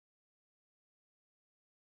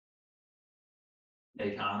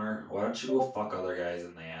Hey Connor, why don't you go fuck other guys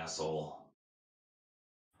in the asshole?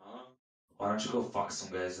 Huh? Why don't you go fuck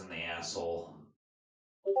some guys in the asshole?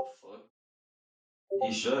 What the fuck?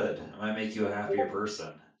 You should. It might make you a happier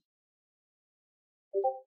person.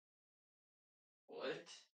 What?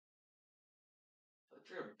 Shut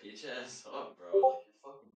your bitch ass up, bro. Like, you're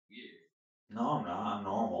fucking weird. No, I'm not. I'm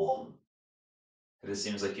normal. It just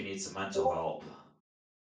seems like you need some mental help.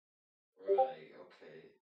 Right, okay.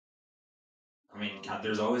 I mean, Um,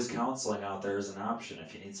 there's always counseling out there as an option.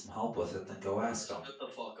 If you need some help with it, then go bro, ask them. shut the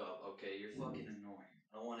fuck up, okay? You're fucking annoying.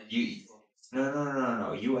 I don't want to hear you You, fucking no, stuff. no, no, no,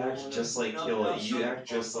 no. You I don't act want to. just like No, Kill It. no, You shut the act fuck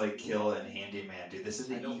just up, like you Kill It and fucking. Handyman, dude. This I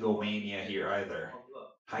isn't don't fucking egomania care. here Shut the either. fuck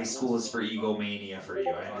up. High I want school to is for talk about. egomania for you.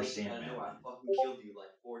 I Bro, I just understand, gotta know man. I fucking killed you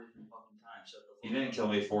like 4 different fucking times. Shut the You fuck didn't up. kill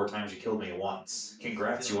me 4 times. You killed me once. No fucking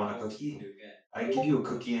Congrats. You way. want I a won't cookie? kill you again. I can give you a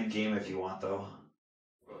cookie in game if you want, though.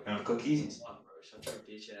 Bro, You you want a fucking cookie? suck, bro. Shut your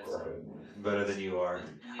bitch ass up. Better than you are.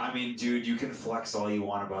 Listening I to mean, you, dude, you can flex all you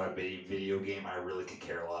want about a video game. I really could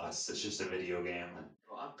care less. It's just a video game.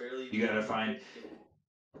 bro. I barely You even gotta fucking find. played the game.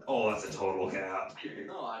 Oh, that's a total cap.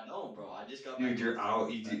 No, I don't, bro. I just got back Dude, on your the out.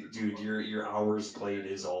 server, so I don't know Dude, what your fucking hours shut your played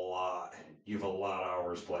ass is a up. lot. You have a lot of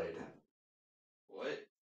hours played. What?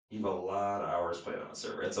 You have a lot of hours played on the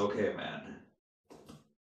server. It's okay, man.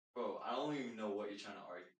 Bro, I don't even know what you're trying to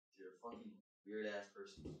argue. You're a fucking weird ass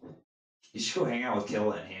person. You should go hang out with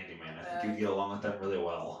Kill It and Handyman. I think you'd get along with them really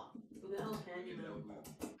well. Who the hell's I don't even know Handyman?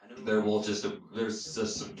 who. I know who They're he both is. there's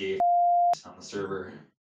just some gay on the server.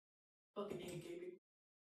 Fucking hate gay people.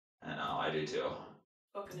 I know, I do too.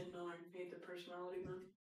 Fucking annoying. Hate their personality, man.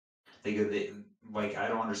 Like, I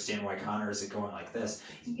don't understand why Connor isn't going like this.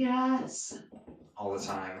 Yes. All the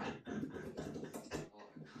time.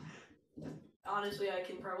 Honestly, I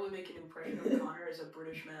can probably make an impression of Connor as a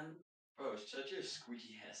British man. Bro, shut your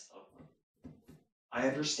squeaky ass up. I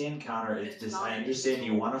understand, Connor. I an understand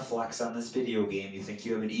you insult. want to flex on this video game. You think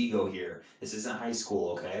you have an ego here. This isn't high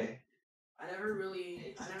school, okay? I I know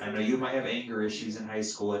never you might have anger issues in high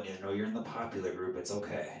school, and I know you're in the popular group. It's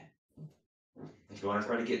okay. If you want to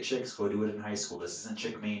try to get chicks, go do it in high school. This isn't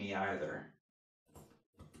chick mania either.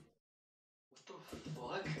 What the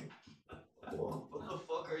fuck? What the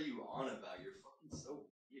fuck are you on about? You're fucking so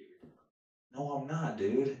weird. No, I'm not,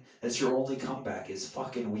 dude. That's your only comeback. Is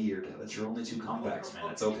fucking weird. That's your only two comebacks, man.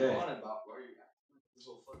 It's okay. What are you on about, bro? You're this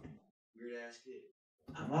little fucking weird ass kid.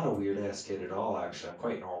 I'm not a weird ass kid at all, actually. I'm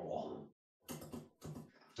quite normal.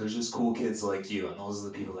 There's just cool kids like you, and those are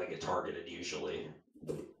the people that get targeted usually.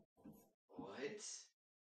 What?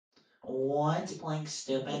 What? Playing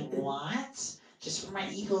stupid? What? Just for my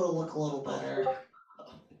ego to look a little better. What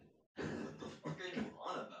the fuck are you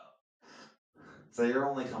on about? Is that your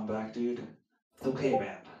only comeback, dude? It's okay,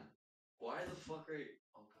 man. Why the fuck are you...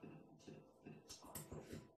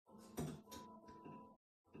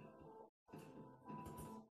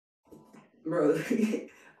 Bro,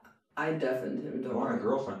 I deafened him. If you want a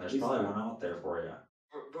girlfriend, there's probably one out there for you.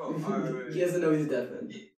 Bro, he doesn't know he's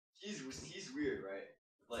deafened. He's weird, right?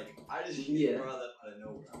 Like, I just Yeah. brought that out of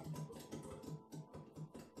nowhere.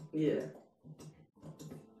 Yeah.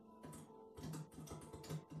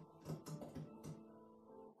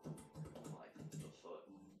 Like, what the fuck?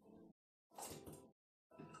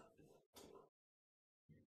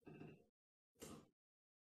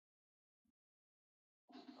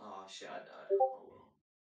 Oh shit, I died. Oh well.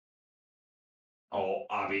 Oh,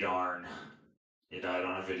 I'll be darn. You died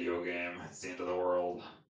on a video game. It's the end of the world.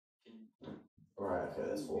 Alright, okay,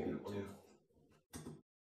 that's 4 people.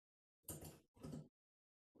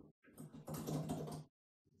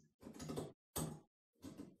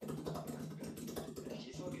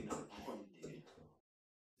 He's fucking annoying, dude.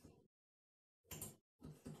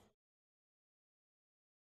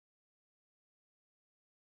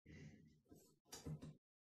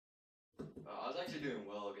 I was actually doing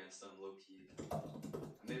well against them, low key. I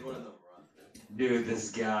made one of them run. Dude,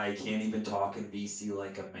 this guy can't even talk in VC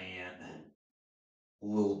like a man.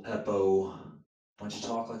 Lil Peppo. Why don't you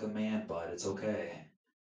talk like a man, bud? It's okay.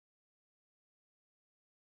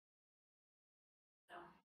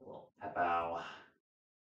 No. Lil Peppo.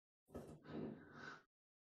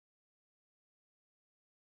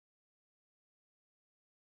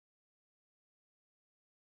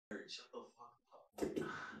 Shut the fuck up.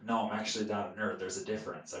 No, I'm actually not a nerd. There's a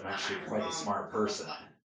difference. I'm actually quite a smart person.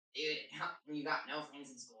 Dude, you got no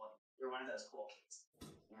friends in school. You're one of those cool kids.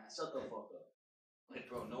 Yeah, shut the fuck up. Like,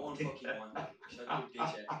 bro, no one fucking wants you. Shut your bitch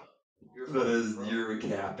ass up. You're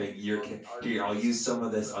capping. Here, I'll use some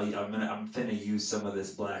of this. I'm finna use some of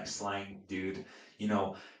this black slang, dude. You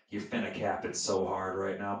know, you're finna cap it so hard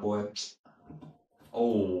right now, boy.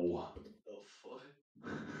 Oh. The fuck?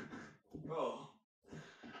 Bro.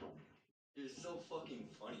 fucking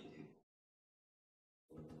funny, dude.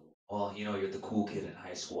 Well, you know, you're the cool kid in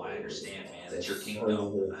high school. I understand, man. It's your There's so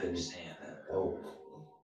kingdom. many I things understand. out.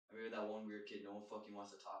 I mean, that one weird kid no one fucking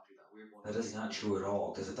wants to talk to. That weird one. That is not true at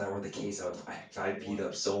all. Because if that were the case, I beat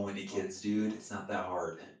up so many kids, dude. It's not that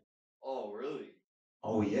hard. Oh, really?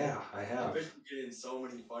 Oh yeah, I I have. bet you get in so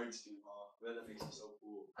many fights, dude, huh? I bet that makes you so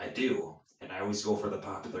cool. I do, and I always go for the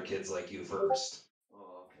popular kids like you first,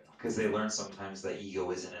 Oh, okay. because they learn sometimes that ego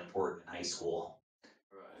isn't important in high school.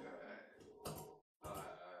 Right.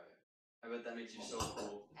 I bet that makes you so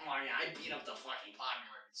cool. Oh yeah, I beat up the fucking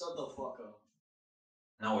popular. Shut the fuck up.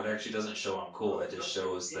 No, it actually doesn't show I'm cool. It just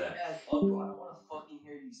shows Dick that ass up, bro. I don't want to fucking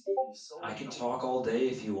hear you speak. You're so I can annoying. talk all day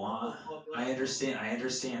if you Shut want. the fuck up, I bro. understand. I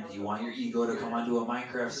understand. Shut You the want your fuck ego to You're come an onto a idiot.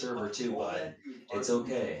 Minecraft server Fucking too, old bud. ass dude It's arguing with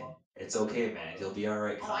you, okay. huh? It's Shut the okay, fuck man. up. You'll be all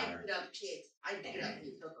right, Oh, I Connor. beat up kids. I beat up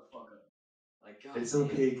kids. Shut the fuck up. Like, god It's damn,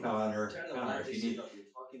 okay, bro. Connor. You're trying to Connor, laugh if this you shit need up. You're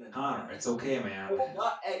fucking annoying. Connor, it's okay, man.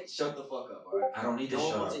 Shut the fuck up, alright? I don't need to No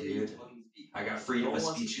one shut wants up, to hear you dude. fucking speak. I got alright? freedom No of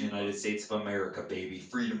one wants to speech hear in the you United fucking States of America, baby.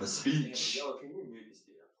 Freedom of speak. Damn it. speech. Yo, can you mute this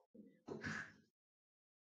dude? I'm fucking mute.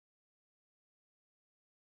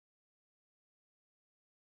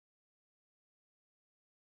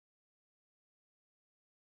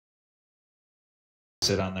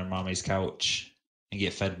 Sit on their mommy's couch and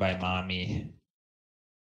get fed by mommy.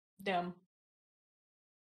 Damn.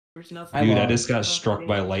 There's nothing. Dude, I just got struck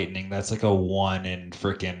by lightning. That's like a 1 in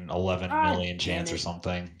freaking 11 God million damn chance or it.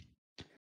 something.